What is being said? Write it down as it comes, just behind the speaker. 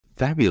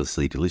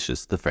Fabulously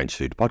Delicious, the French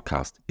food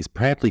podcast, is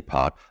proudly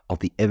part of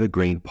the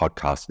Evergreen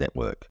Podcast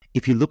Network.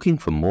 If you're looking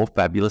for more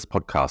fabulous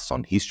podcasts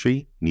on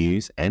history,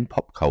 news, and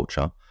pop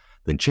culture,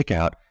 then check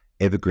out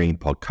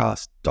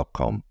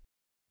evergreenpodcast.com.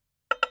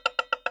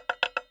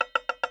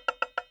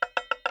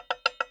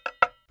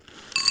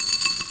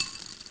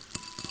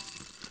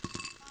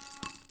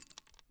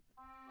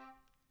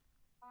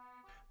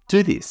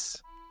 Do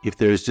this if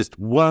there is just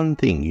one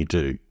thing you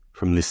do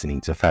from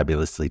listening to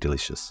Fabulously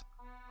Delicious.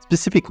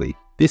 Specifically,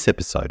 this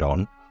episode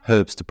on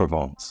herbs de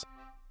Provence.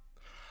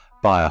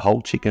 Buy a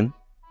whole chicken,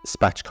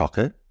 spatchcock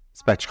it.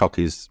 Spatchcock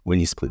is when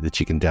you split the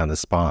chicken down the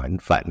spine,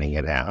 flattening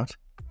it out.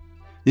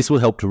 This will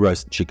help to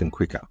roast the chicken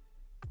quicker.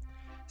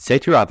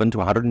 Set your oven to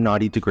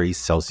 190 degrees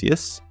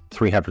Celsius,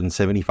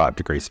 375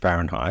 degrees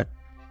Fahrenheit,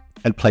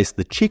 and place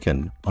the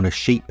chicken on a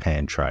sheet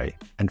pan tray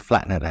and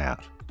flatten it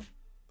out.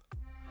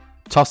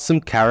 Toss some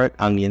carrot,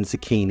 onion,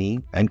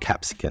 zucchini, and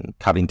capsicum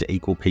cut into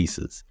equal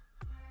pieces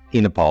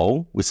in a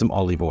bowl with some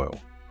olive oil.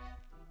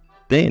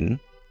 Then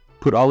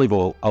put olive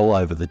oil all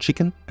over the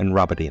chicken and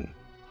rub it in.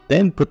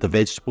 Then put the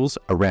vegetables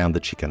around the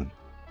chicken.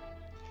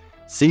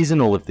 Season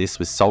all of this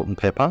with salt and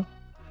pepper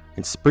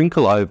and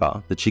sprinkle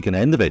over the chicken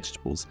and the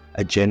vegetables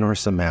a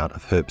generous amount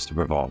of herbs de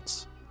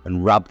Provence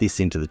and rub this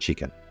into the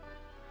chicken,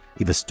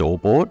 either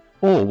store-bought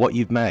or what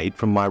you've made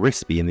from my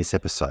recipe in this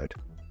episode.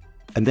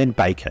 And then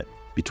bake it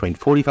between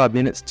 45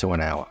 minutes to an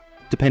hour,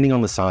 depending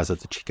on the size of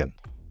the chicken.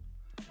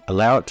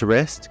 Allow it to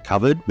rest,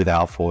 covered with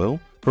alfoil,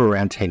 for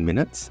around 10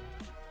 minutes,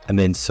 and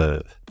then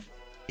serve.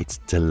 It's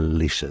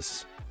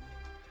delicious.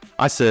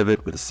 I serve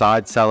it with a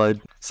side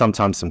salad,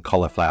 sometimes some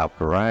cauliflower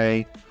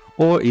puree,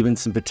 or even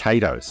some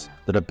potatoes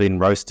that have been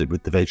roasted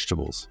with the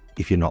vegetables,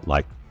 if you're not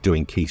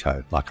doing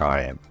keto like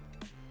I am.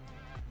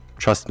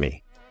 Trust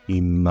me,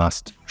 you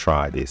must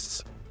try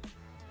this.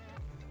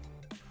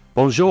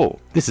 Bonjour,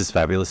 this is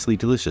Fabulously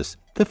Delicious,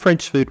 the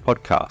French food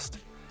podcast.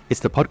 It's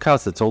the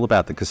podcast that's all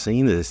about the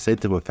cuisine that is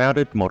said to have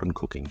founded modern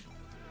cooking.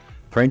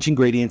 French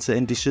ingredients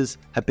and dishes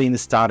have been the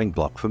starting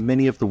block for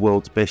many of the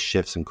world's best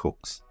chefs and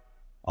cooks.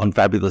 On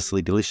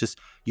Fabulously Delicious,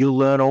 you'll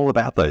learn all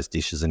about those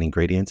dishes and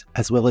ingredients,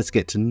 as well as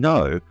get to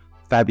know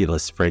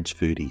fabulous French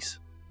foodies.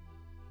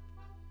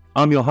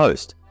 I'm your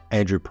host,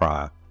 Andrew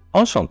Pryor.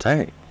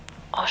 Enchanté.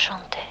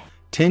 Enchanté.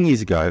 10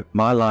 years ago,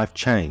 my life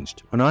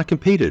changed when I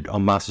competed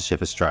on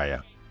MasterChef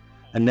Australia.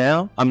 And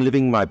now I'm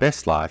living my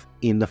best life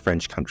in the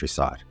French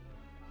countryside.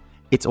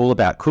 It's all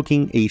about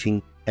cooking,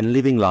 eating, and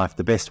living life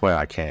the best way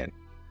I can.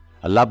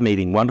 I love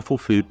meeting wonderful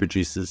food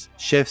producers,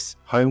 chefs,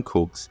 home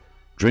cooks,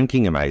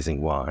 drinking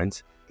amazing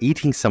wines,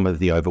 eating some of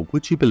the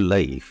would you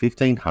believe,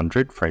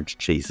 1,500 French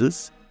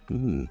cheeses,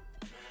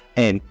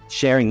 and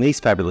sharing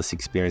these fabulous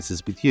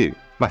experiences with you,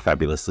 my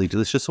fabulously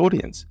delicious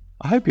audience.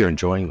 I hope you're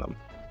enjoying them.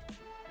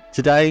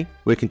 Today,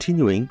 we're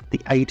continuing the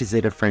A to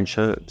Z of French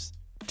herbs.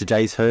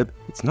 Today's herb,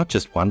 it's not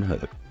just one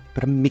herb,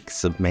 but a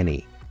mix of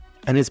many,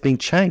 and has been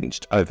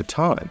changed over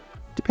time,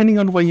 depending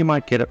on where you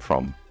might get it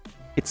from.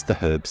 It's the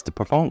herbs de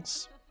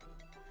Provence.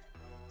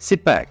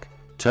 Sit back,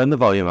 turn the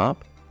volume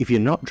up. If you're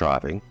not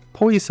driving,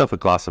 pour yourself a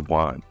glass of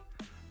wine.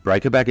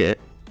 Break a baguette,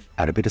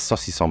 add a bit of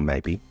saucisson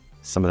maybe,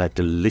 some of that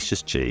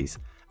delicious cheese,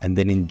 and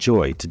then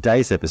enjoy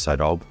today's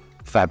episode of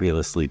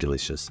Fabulously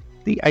Delicious,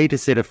 the A to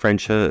Z of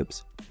French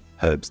herbs,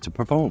 herbs de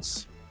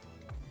Provence.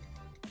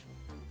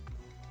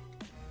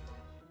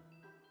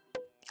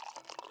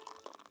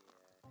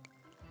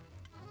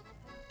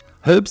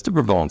 Herbs de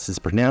Provence is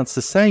pronounced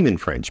the same in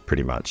French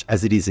pretty much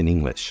as it is in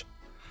English.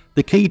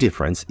 The key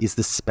difference is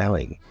the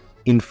spelling.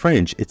 In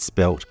French, it's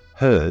spelt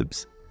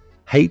herbs,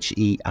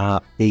 H-E-R-B-E-S,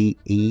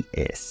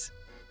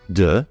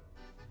 de,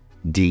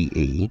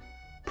 D-E,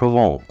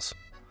 Provence,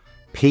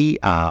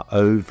 P-R-O-V-E-N-C-E.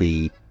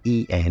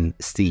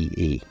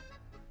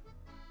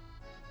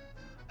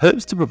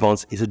 Herbs de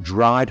Provence is a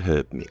dried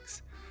herb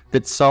mix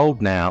that's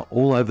sold now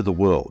all over the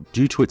world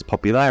due to its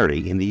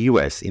popularity in the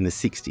US in the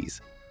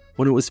 60s,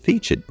 when it was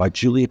featured by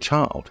Julia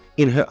Child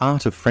in her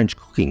Art of French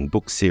Cooking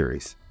book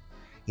series,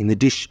 in the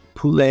dish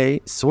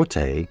poulet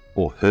sauté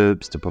or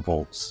herbs de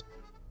Provence.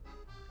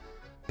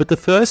 But the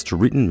first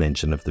written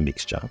mention of the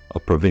mixture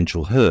of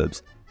provincial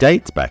herbs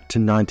dates back to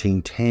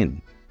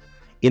 1910,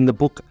 in the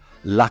book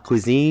La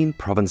Cuisine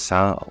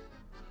Provençale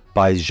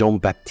by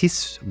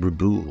Jean-Baptiste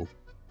Riboul.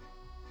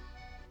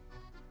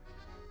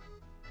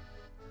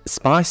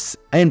 Spice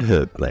and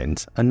herb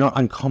blends are not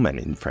uncommon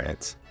in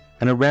France,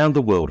 and around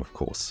the world of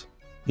course.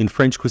 In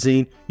French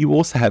cuisine, you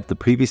also have the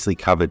previously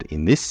covered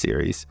in this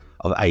series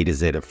of A to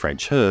Z of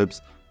French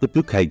herbs, the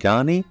bouquet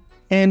garni,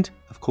 and,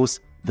 of course,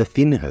 the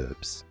thin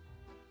herbs.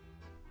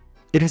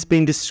 It has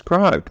been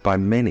described by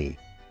many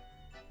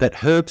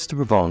that herbs de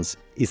Provence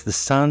is the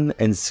sun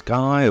and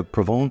sky of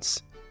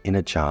Provence in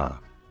a jar,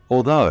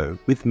 although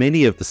with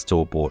many of the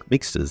store-bought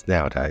mixtures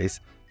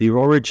nowadays, the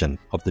origin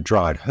of the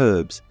dried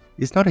herbs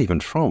is not even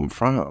from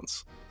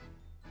France.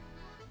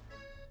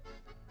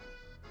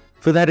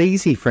 For that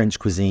easy French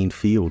cuisine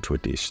feel to a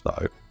dish,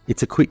 though,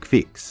 it's a quick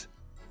fix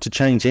to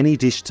change any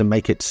dish to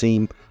make it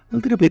seem a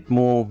little bit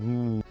more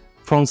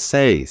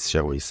Française,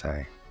 shall we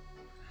say.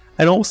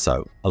 and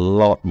also a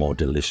lot more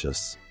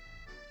delicious.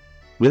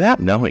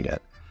 Without knowing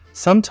it,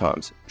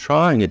 sometimes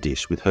trying a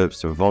dish with herbes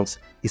de Provence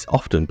is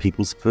often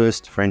people's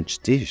first French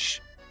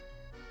dish.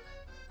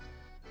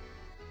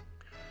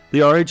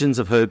 The origins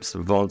of herbes de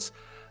Provence,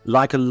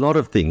 like a lot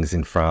of things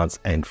in France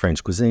and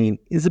French cuisine,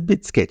 is a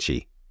bit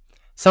sketchy.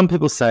 Some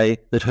people say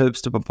that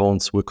herbes de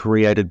Provence were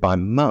created by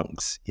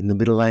monks in the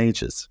Middle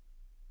Ages.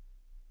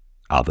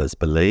 Others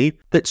believe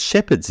that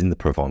shepherds in the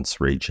Provence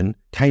region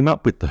came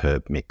up with the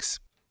herb mix.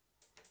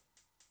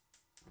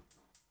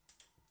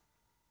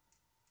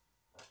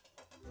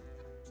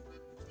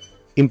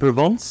 In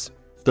Provence,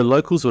 the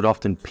locals would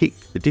often pick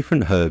the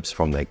different herbs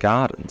from their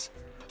gardens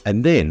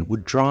and then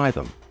would dry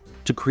them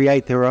to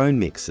create their own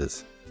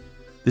mixes.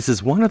 This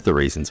is one of the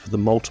reasons for the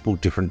multiple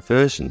different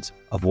versions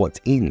of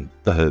what's in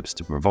the herbes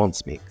de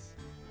Provence mix.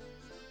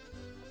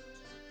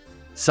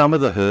 Some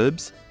of the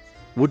herbs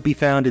would be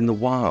found in the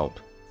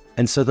wild,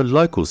 and so the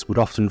locals would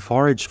often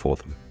forage for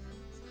them.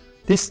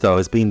 This, though,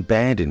 has been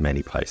banned in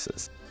many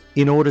places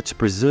in order to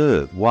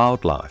preserve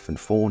wildlife and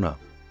fauna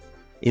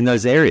in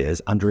those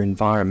areas under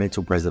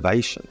environmental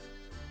preservation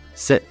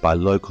set by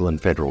local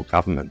and federal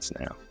governments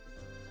now.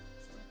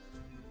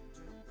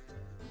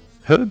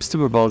 Herbes de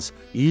Provence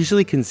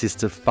usually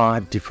consist of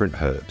 5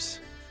 different herbs.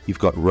 You've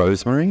got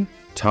rosemary,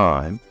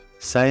 thyme,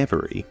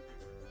 savory,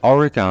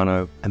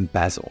 oregano and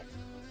basil.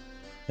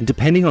 And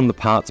depending on the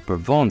parts of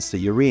Provence that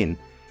you're in,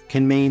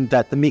 can mean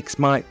that the mix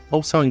might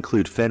also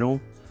include fennel,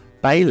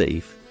 bay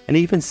leaf and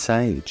even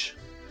sage.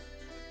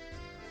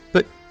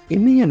 But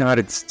in the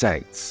United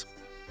States,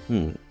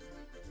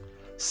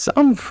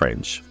 some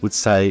French would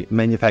say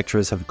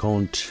manufacturers have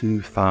gone too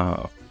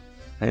far,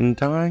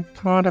 and I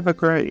kind of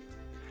agree.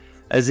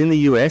 As in the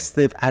US,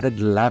 they've added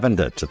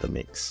lavender to the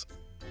mix.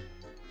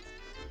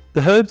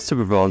 The herbes de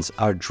Provence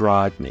are a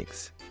dried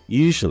mix.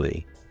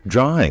 Usually,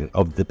 drying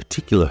of the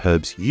particular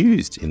herbs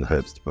used in the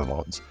herbes de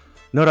Provence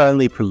not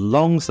only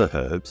prolongs the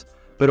herbs,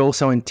 but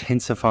also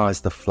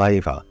intensifies the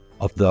flavour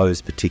of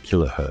those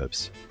particular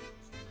herbs.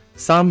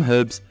 Some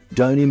herbs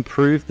don't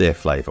improve their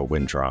flavour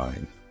when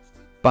drying,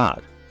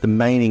 but the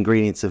main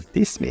ingredients of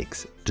this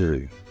mix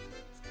do.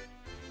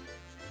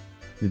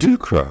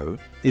 Ducros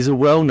is a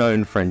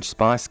well-known French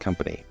spice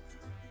company.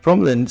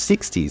 From the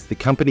 60s, the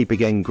company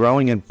began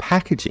growing and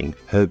packaging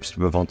herbes de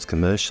Provence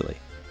commercially.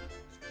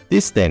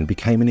 This then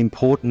became an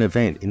important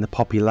event in the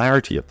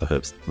popularity of the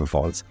herbes de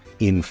Provence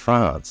in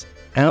France,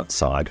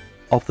 outside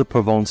of the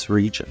Provence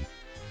region.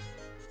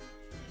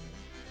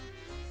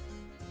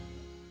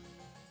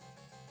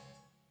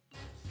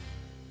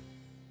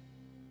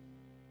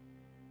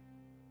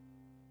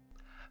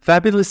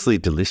 Fabulously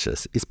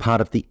Delicious is part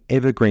of the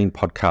Evergreen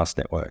Podcast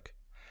Network.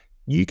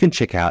 You can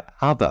check out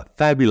other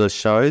fabulous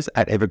shows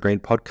at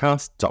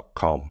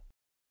evergreenpodcast.com.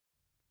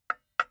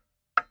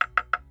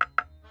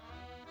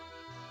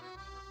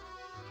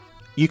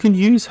 You can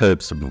use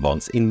herbes de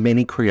Provence in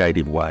many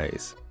creative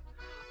ways.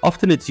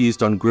 Often it's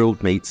used on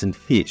grilled meats and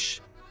fish,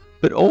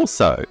 but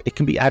also it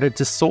can be added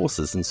to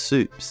sauces and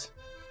soups,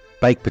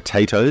 baked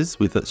potatoes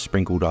with it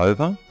sprinkled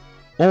over,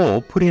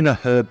 or put in a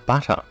herb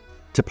butter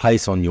to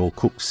place on your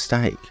cooked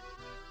steak.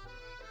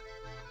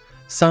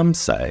 Some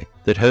say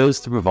that herbes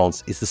de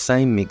Provence is the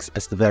same mix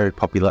as the very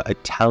popular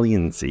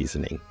Italian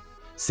seasoning,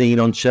 seen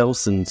on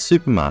shelves in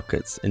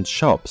supermarkets and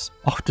shops,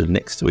 often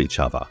next to each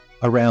other,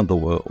 around the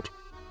world.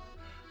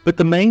 But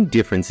the main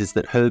difference is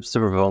that herbes de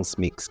Provence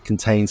mix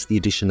contains the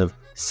addition of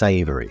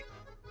savory.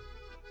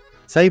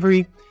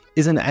 Savory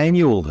is an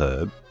annual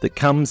herb that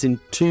comes in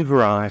 2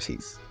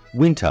 varieties,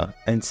 winter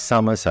and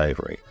summer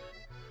savory,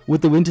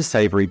 with the winter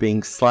savory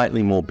being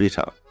slightly more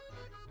bitter.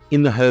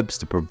 In the herbes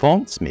de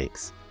Provence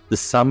mix, the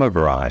summer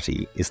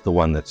variety is the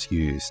one that's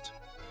used.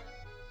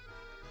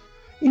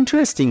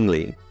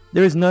 Interestingly,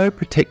 there is no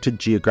protected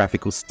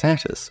geographical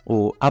status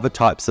or other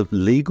types of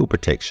legal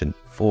protection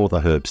for the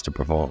herbes de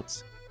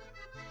Provence.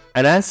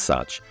 And as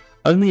such,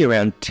 only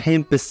around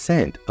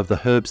 10% of the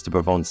herbes de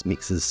Provence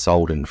mixes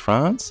sold in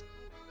France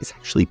is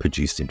actually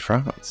produced in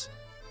France.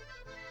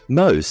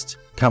 Most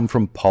come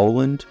from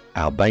Poland,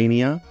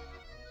 Albania,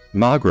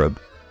 Maghreb,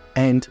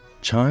 and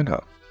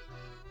China.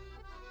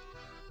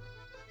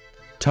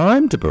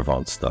 Thyme de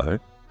Provence, though,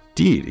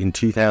 did in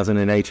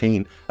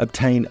 2018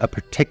 obtain a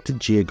protected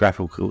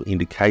geographical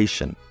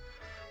indication,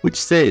 which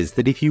says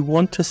that if you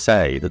want to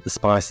say that the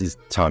spice is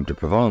thyme de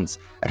Provence,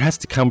 it has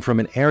to come from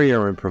an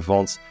area in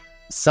Provence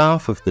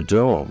south of the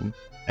Dôme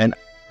and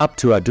up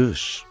to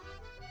Ardèche.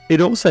 It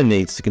also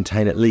needs to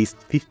contain at least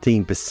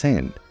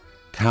 15%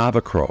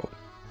 carbacrol,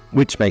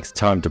 which makes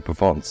thyme de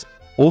Provence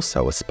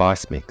also a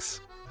spice mix.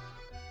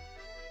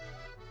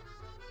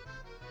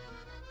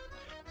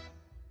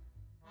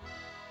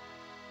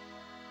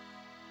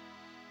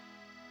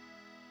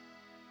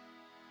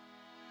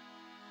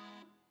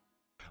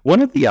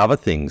 One of the other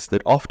things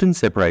that often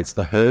separates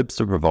the herbes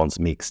de Provence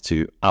mix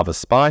to other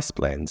spice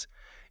blends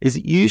is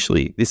that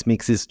usually this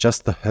mix is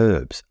just the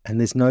herbs and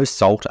there's no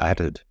salt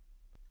added.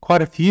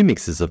 Quite a few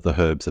mixes of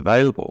the herbs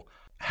available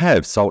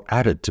have salt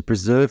added to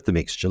preserve the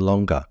mixture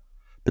longer,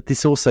 but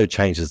this also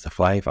changes the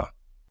flavour.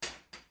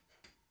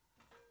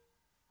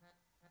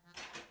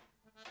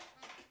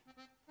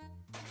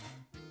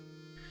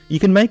 You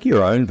can make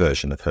your own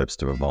version of herbs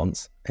de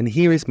Provence, and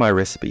here is my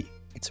recipe.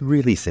 It's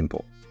really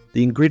simple.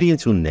 The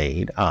ingredients you'll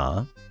need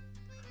are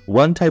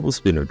 1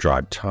 tablespoon of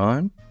dried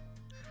thyme,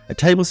 a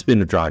tablespoon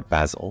of dried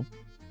basil,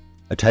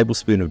 a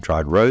tablespoon of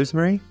dried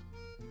rosemary,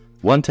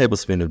 1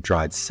 tablespoon of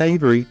dried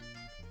savoury,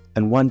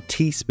 and 1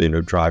 teaspoon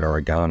of dried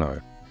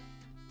oregano.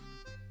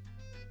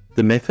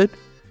 The method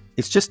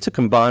is just to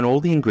combine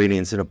all the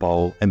ingredients in a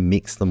bowl and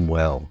mix them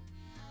well.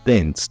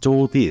 Then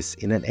store this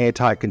in an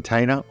airtight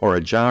container or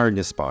a jar in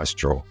your spice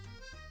drawer.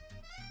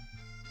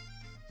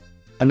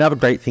 Another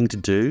great thing to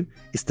do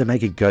is to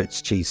make a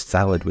goat's cheese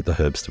salad with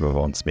the herbs de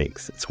Provence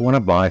mix. It's one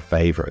of my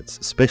favourites,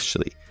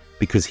 especially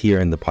because here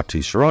in the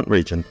Poitou-Charentes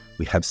region,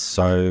 we have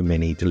so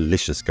many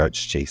delicious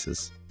goat's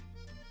cheeses.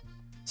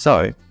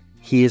 So,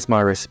 here's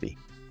my recipe.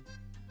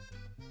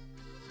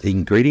 The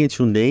ingredients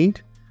you'll need: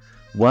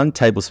 1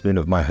 tablespoon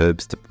of my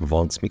herbs de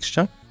Provence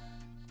mixture,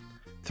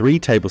 3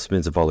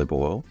 tablespoons of olive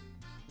oil,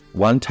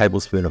 1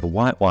 tablespoon of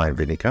white wine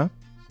vinegar,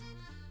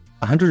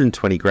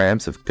 120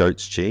 grams of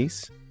goat's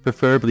cheese,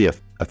 preferably a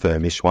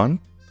firmish one.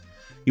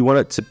 You want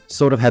it to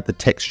sort of have the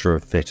texture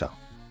of feta.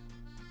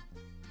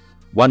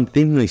 1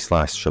 thinly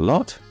sliced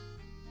shallot,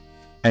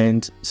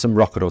 and some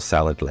rocket or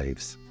salad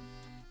leaves.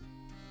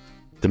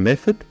 The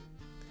method?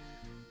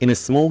 In a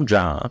small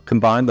jar,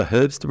 combine the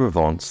herbs de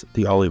Provence,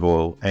 the olive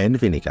oil and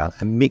vinegar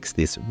and mix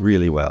this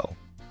really well.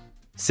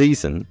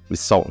 Season with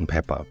salt and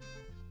pepper.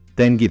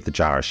 Then give the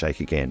jar a shake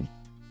again.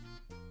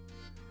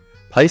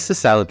 Place the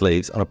salad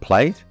leaves on a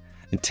plate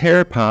and tear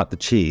apart the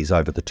cheese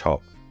over the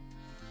top.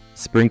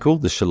 Sprinkle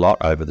the shallot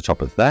over the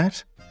top of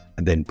that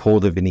and then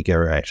pour the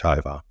vinaigrette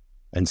over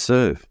and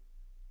serve.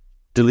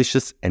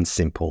 Delicious and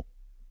simple.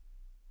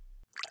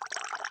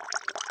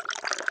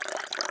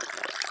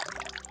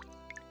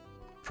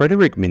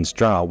 Frédéric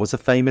Mistral was a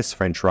famous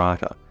French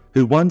writer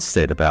who once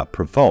said about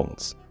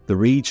Provence, the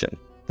region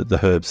that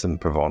the herbs in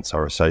Provence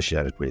are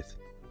associated with.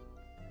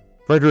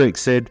 Frédéric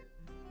said,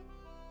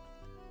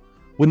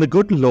 "When the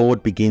good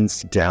Lord begins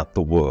to doubt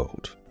the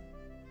world,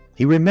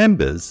 he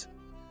remembers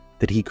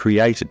that he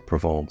created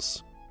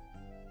Provence."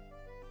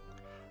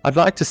 I'd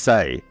like to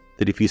say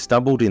that if you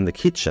stumbled in the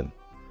kitchen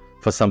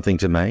for something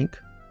to make,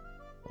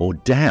 or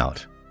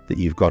doubt that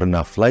you've got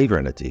enough flavour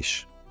in a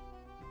dish,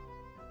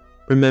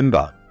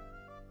 remember,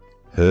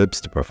 herbs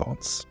de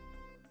Provence.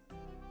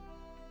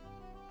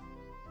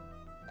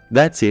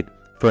 That's it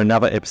for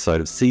another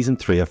episode of Season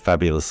 3 of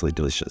Fabulously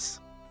Delicious.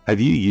 Have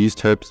you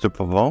used herbs de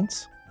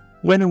Provence?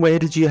 When and where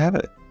did you have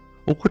it?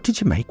 Or what did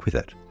you make with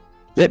it?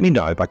 Let me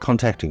know by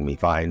contacting me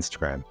via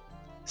Instagram.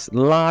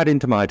 Slide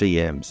into my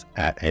DMs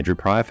at Andrew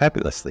Pryor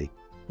Fabulously,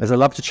 as I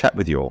love to chat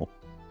with you all.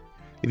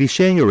 If you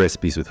share your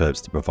recipes with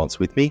herbs de Provence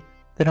with me,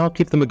 then I'll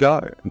give them a go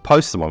and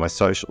post them on my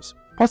socials,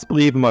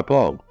 possibly even my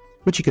blog,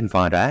 which you can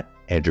find at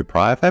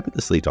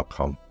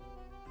andrewpryorfabulously.com.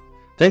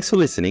 Thanks for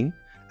listening,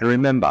 and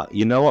remember,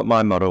 you know what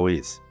my motto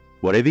is.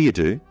 Whatever you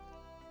do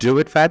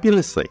it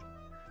fabulously.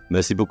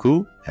 Merci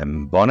beaucoup,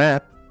 and bon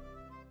app.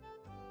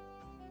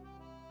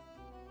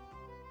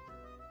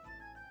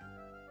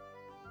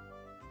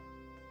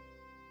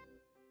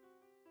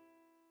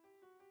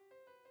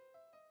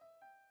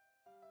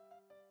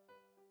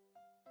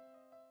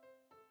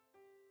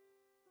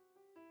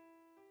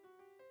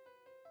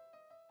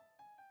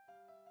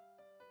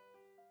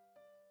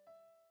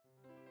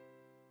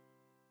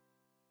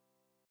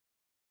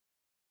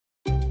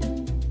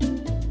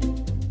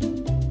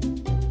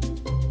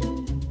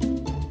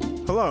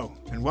 Hello,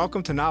 and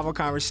welcome to Novel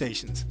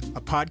Conversations,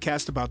 a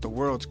podcast about the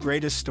world's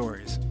greatest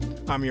stories.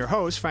 I'm your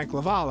host, Frank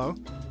Lavallo,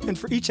 and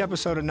for each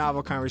episode of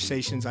Novel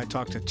Conversations, I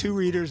talk to 2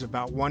 readers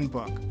about one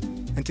book.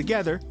 And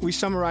together, we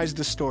summarize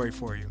the story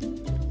for you.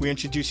 We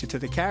introduce you to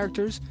the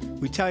characters,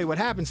 we tell you what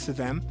happens to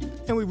them,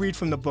 and we read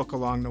from the book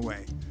along the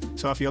way.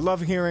 So if you love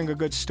hearing a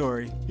good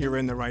story, you're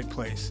in the right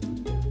place.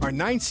 Our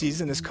 9th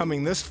season is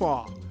coming this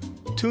fall.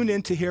 Tune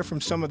in to hear from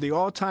some of the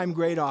all-time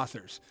great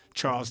authors,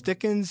 Charles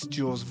Dickens,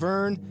 Jules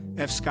Verne,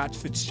 F. Scott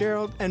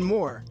Fitzgerald, and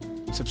more.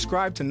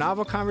 Subscribe to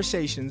Novel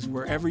Conversations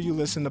wherever you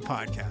listen to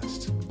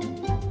podcasts.